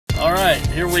Alright,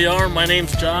 here we are. My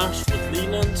name's Josh with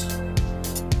Leland's,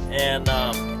 and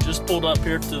just pulled up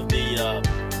here to the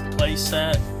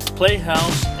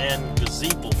Playhouse and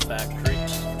Gazebo factory.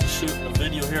 Just shooting a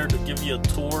video here to give you a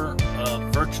tour, a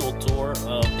virtual tour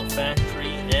of the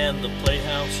factory and the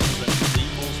playhouses and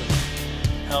gazebos and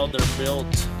how they're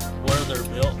built, where they're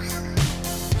built.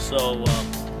 So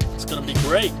it's going to be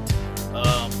great.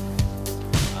 A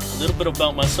little bit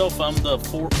about myself. I'm the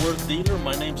Fort Worth dealer.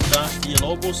 My name's Josh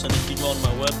Villalobos, and if you go on my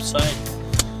website,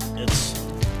 it's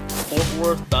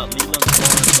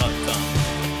fortworth.lelandscorner.com.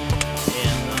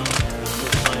 And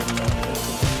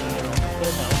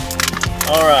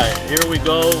alright, here we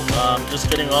go. Just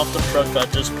getting off the truck. I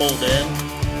just pulled in.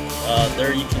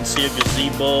 There you can see a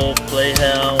gazebo,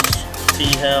 playhouse,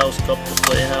 tea house, couple of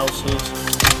playhouses,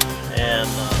 and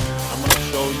I'm going to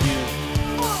show you.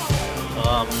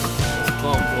 Go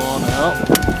on out.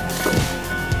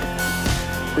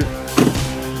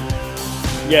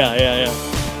 Yeah.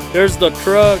 There's the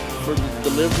truck for the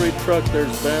delivery truck.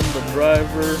 There's Ben, the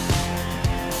driver.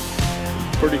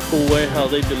 Pretty cool way how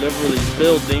they deliver these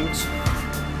buildings.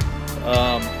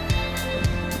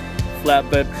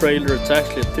 Flatbed trailer. It's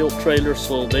actually a tilt trailer,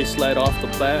 so they slide off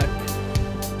the back.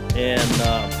 And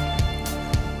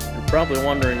you're probably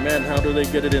wondering, man, how do they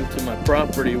get it into my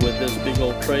property with this big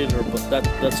old trailer? But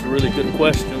that's a really good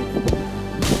question.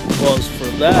 Because for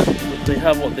that, they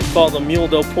have what they call the mule.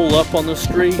 They'll pull up on the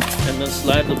street and then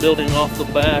slide the building off the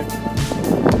back.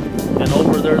 And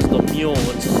over there's the mule.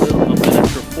 It's a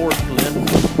miniature forklift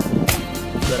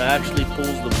that actually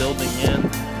pulls the building in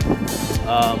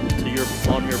on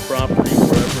your property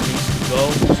wherever it needs to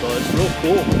go. So it's real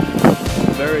cool.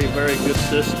 Very, very good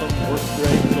system. Works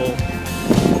great. So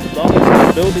as long as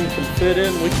the building can fit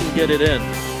in, we can get it in.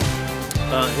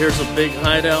 Here's a big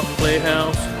hideout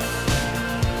playhouse.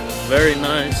 Very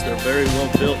nice. They're very well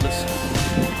built. Let's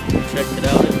check it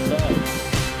out inside.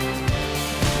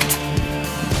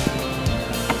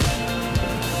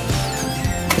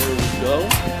 Here we go.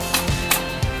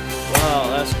 Wow,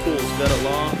 that's cool. It's got a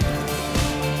loft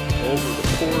over the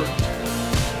porch.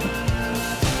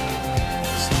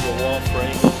 See the wall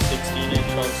frame,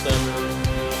 16-inch on center.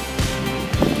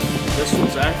 This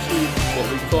one's actually what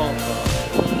we call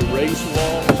the raised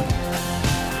walls.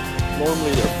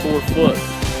 Normally they're 4 foot.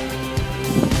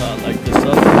 Like this other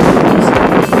one.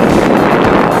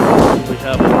 We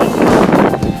have a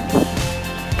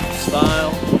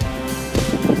style.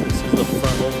 This is the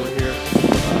front over here.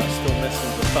 Still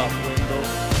missing the top window.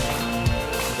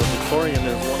 The Victorian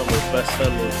is one of our best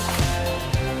sellers.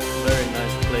 Very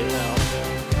nice playhouse.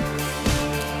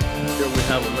 Here we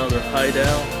have another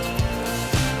hideout.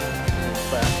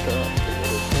 Back up a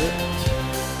little bit.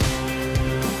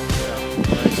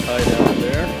 Yeah, nice hideout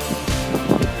there.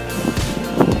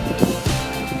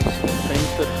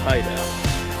 Hideout.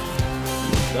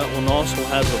 That one also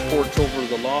has a porch over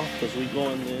the loft. As we go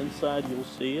in the inside, you'll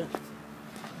see it.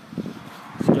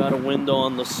 It's got a window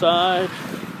on the side,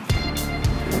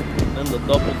 and the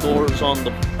double doors on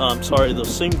the the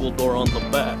single door on the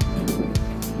back.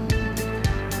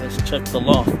 Let's check the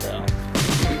loft out.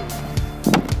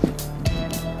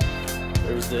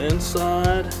 There's the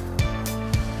inside,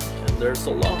 and there's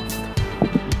the loft.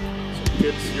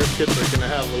 Your kids are going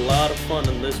to have a lot of fun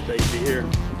in this baby here.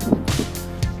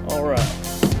 Alright.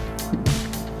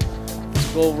 Let's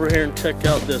go over here and check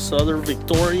out this other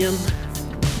Victorian.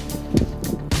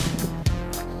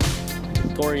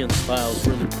 Victorian style is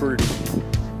really pretty.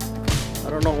 I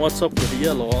don't know what's up with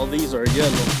yellow. All these are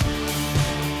yellow.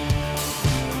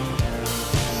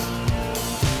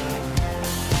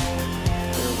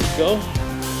 There we go.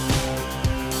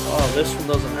 Oh, this one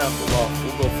doesn't have the loft.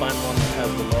 We'll go find one that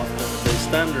has the loft in it.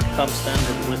 They come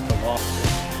standard with the loft in.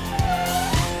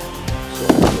 So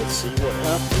let's see what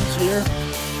happens here.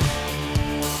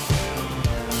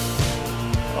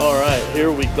 Alright,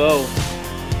 here we go.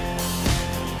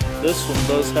 This one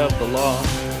does have the loft.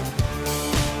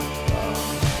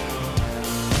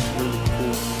 Really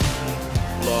cool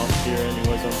loft here.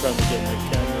 Anyways, I'm trying to get my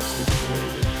camera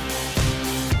situated.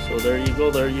 So there you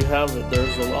go. There you have it.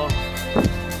 There's the loft.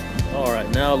 Alright,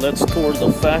 now let's tour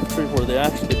the factory where they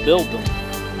actually build them.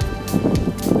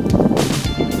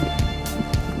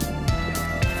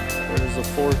 There's a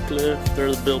forklift.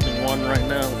 They're building one right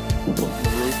now. Putting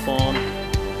the roof on.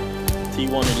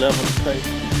 T111 type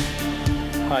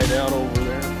hideout over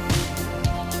there.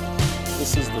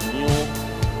 This is the mule.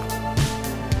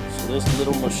 So this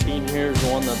little machine here is the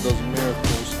one that does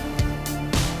miracles.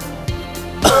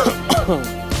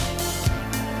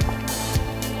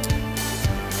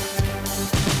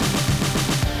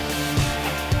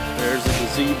 There's a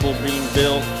gazebo being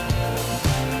built.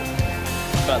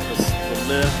 got the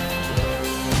lift,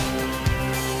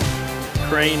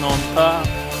 crane on top.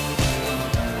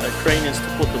 That crane is to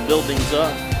put the buildings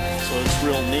up, so it's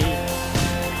real neat.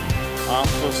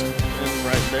 Office in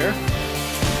right there.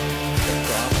 Check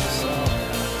the office out.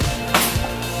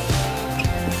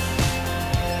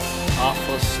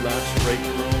 Office/break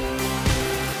room.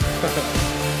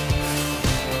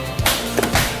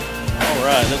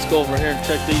 Alright, let's go over here and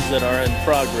check these that are in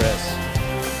progress.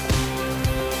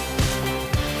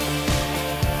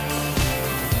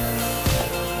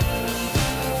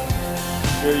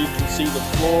 Here you can see the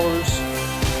floors.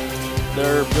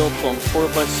 They're built on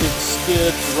 4x6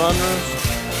 skid runners.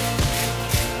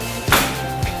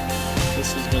 This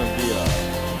is going to be a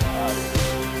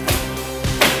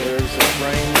there's the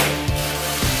frame.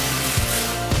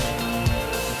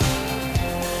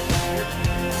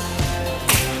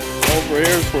 Over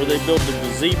here is where they build the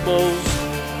gazebos.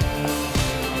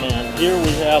 And here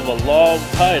we have a log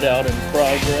hideout in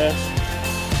progress.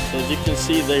 So as you can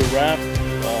see, they wrap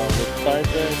with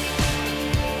Tyvek,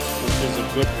 which is a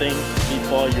good thing to keep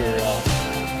all your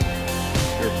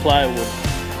plywood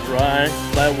dry.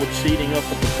 Plywood sheeting up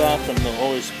at the top, and there'll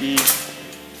always be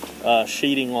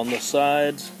sheeting on the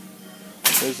sides.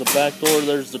 There's the back door,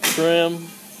 there's the trim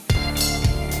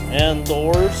and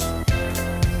doors.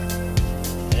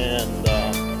 And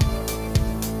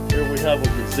here we have a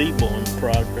gazebo in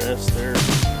progress. They're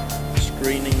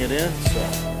screening it in. So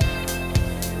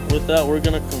with that, we're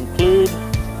going to conclude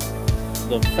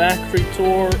the factory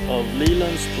tour of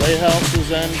Leland's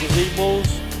Playhouses and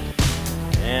Gazebos.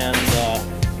 And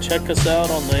check us out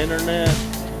on the internet.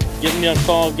 Give me a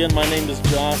call. Again, my name is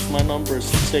Josh. My number is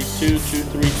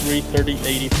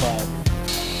 682-233-3085.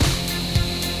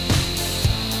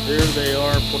 There they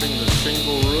are putting the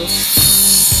shingle roof.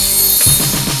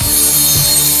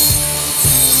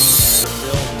 They're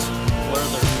built where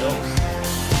they're built.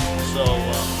 So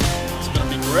it's going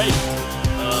to be great.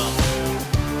 A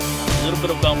little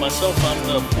bit about myself. I'm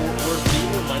the Fort Worth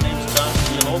dealer. My name is Josh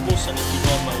Villalobos, and if you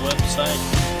go on my website,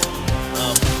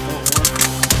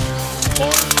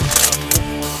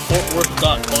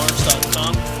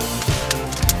 fortworth.barnes.com.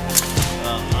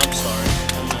 I'm sorry, I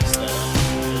messed that up.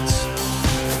 It's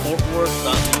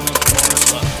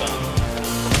fortworth.barnes.com.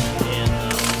 And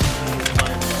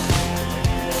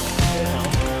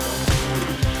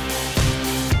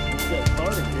get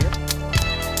started here.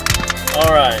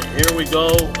 Alright, here we go.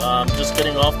 Just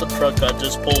getting off the truck I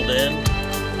just pulled in.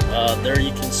 There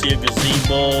you can see a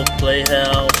gazebo,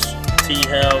 playhouse, tea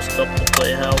house, couple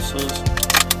playhouses,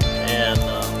 and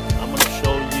I'm going to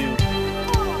show you.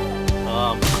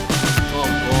 I'm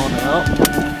going out.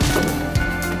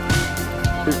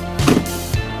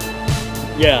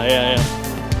 Yeah.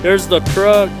 There's the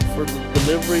truck for the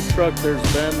delivery truck. There's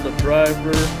Ben, the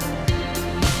driver.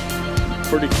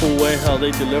 Pretty cool way how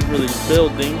they deliver these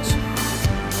buildings.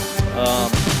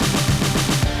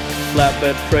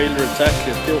 Flatbed trailer. It's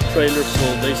actually a tilt trailer,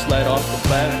 so they slide off the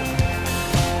back.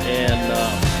 And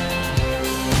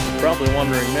you're probably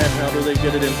wondering, man, how do they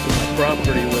get it into my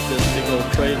property with this big old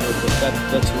trailer? But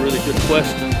that's a really good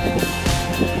question.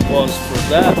 Well, as for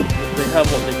that, they have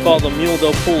what they call the mule.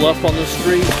 They'll pull up on the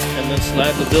street and then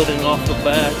slide the building off the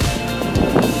back.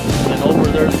 And over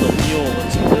there's the mule.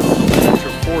 It's a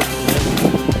miniature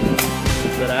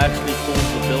forklift that actually pulls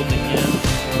the building in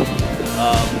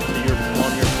on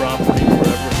your property,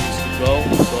 wherever it needs to go.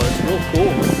 So it's real cool.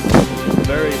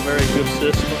 Very, very good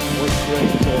system. Works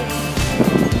great. So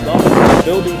as long as the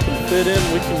building can fit in,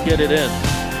 we can get it in.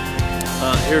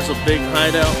 Here's a big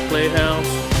hideout playhouse.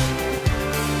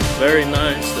 Very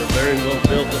nice. They're very well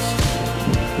built. Let's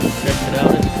check it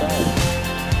out inside.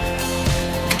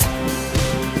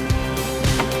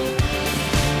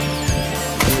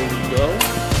 Here we go.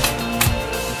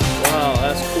 Wow,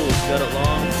 that's cool. It's got it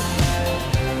long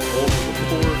over the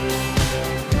port.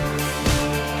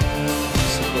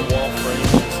 This is the wall frame,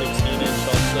 16-inch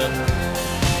offset.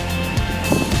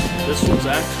 This was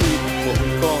actually what we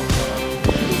call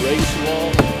the raised wall.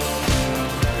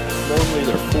 Normally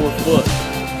they're 4 foot,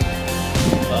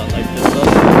 like this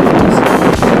other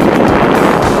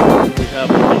one. We have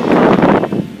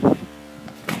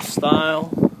a style.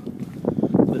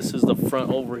 This is the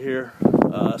front over here.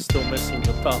 Still missing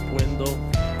the top window.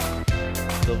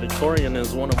 The Victorian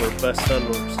is one of our best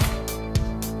sellers.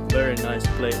 Very nice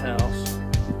playhouse.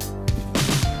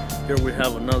 Here we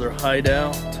have another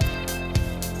hideout.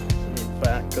 Let me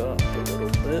back up a little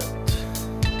bit.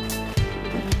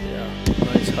 Yeah,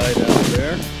 nice hideout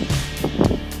there.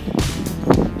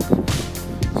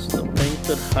 It's the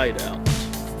painted hideout.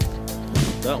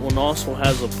 That one also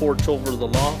has a porch over the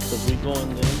loft. As we go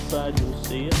in the inside, you'll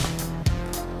see it.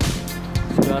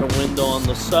 Got a window on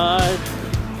the side.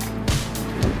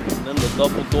 And then the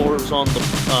double doors on the,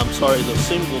 the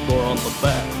single door on the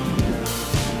back.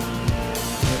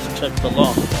 Let's check the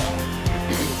loft out.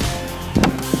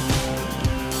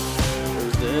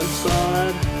 There's the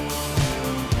inside.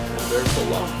 And there's the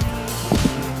loft.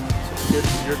 So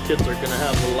your kids are gonna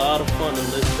have a lot of fun in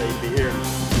this baby here.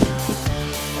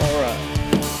 Alright.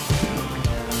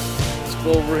 Let's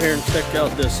go over here and check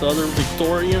out this Southern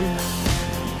Victorian.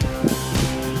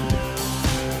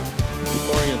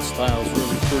 Victorian style is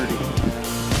really pretty.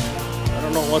 I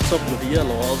don't know what's up with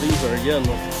yellow. All these are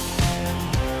yellow.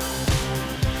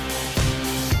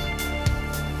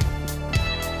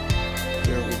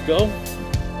 There we go.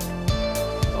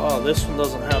 Oh, this one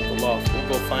doesn't have the loft. We'll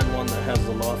go find one that has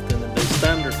the loft in it. They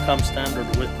come standard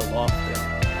with the loft in.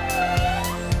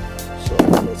 So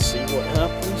let's see what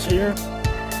happens here.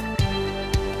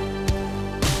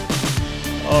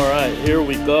 Alright, here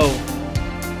we go.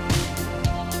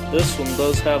 This one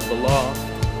does have the loft.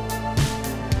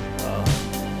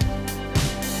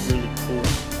 Really cool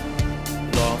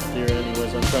loft here.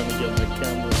 Anyways, I'm trying to get my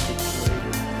camera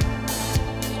situated.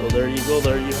 So there you go,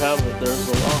 there you have it. There's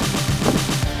the loft.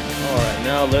 Alright,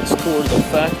 now let's tour the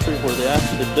factory where they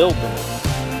actually build them.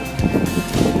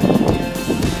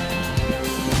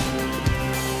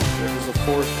 There's a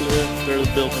forklift. They're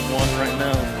building one right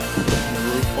now. Putting the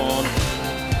roof on.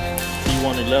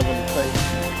 P111 pipe.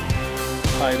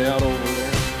 Hide out over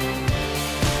there.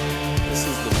 This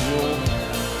is the mule.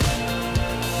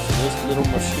 So this little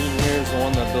machine here is the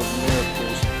one that does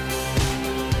miracles.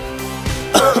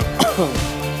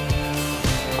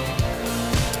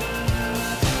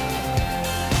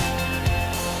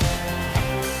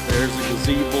 There's a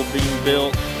gazebo being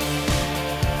built.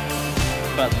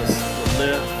 Got the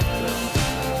lift, the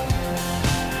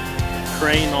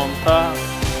crane on top.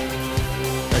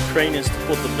 That crane is to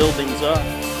put the buildings up.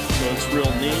 So it's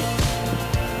real neat.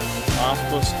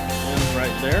 Office in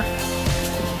right there.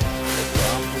 Get the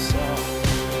office off.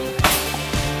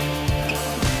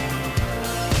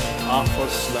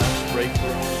 Office / break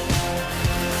room.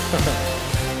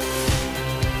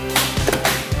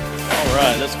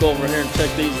 Alright, let's go over here and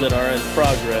check these that are in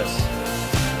progress.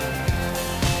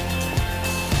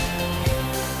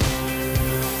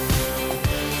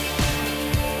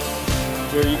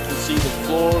 Here you can see the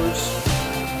floors.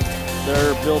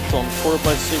 They're built on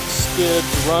 4x6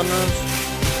 skids, runners.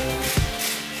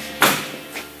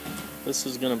 This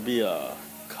is going to be a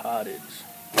cottage.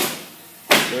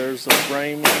 There's the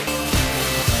framing.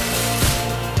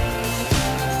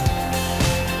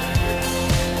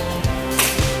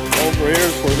 Over here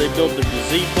is where they build the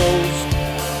gazebos.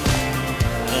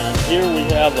 And here we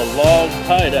have a log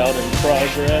hideout in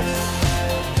progress.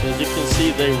 So as you can see,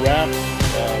 they wrap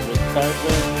with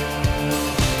fiber,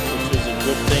 which is a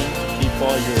good thing. Keep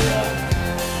all your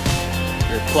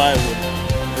plywood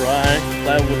dry.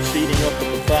 Plywood sheeting up at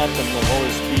the top, and there'll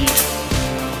always be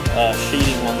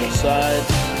sheeting on the side.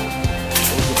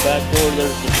 There's the back door,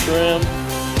 there's the trim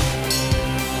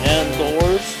and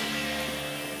doors.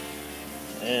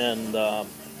 And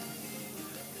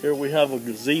here we have a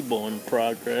gazebo in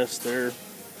progress. They're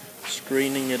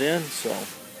screening it in. So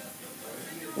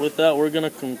with that, we're going to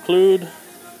conclude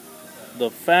the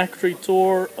factory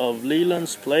tour of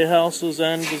Leland's Playhouses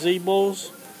and Gazebos.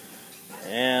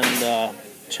 And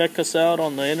check us out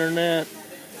on the internet.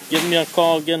 Give me a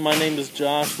call. Again, my name is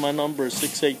Josh. My number is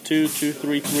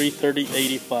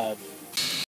 682-233-3085.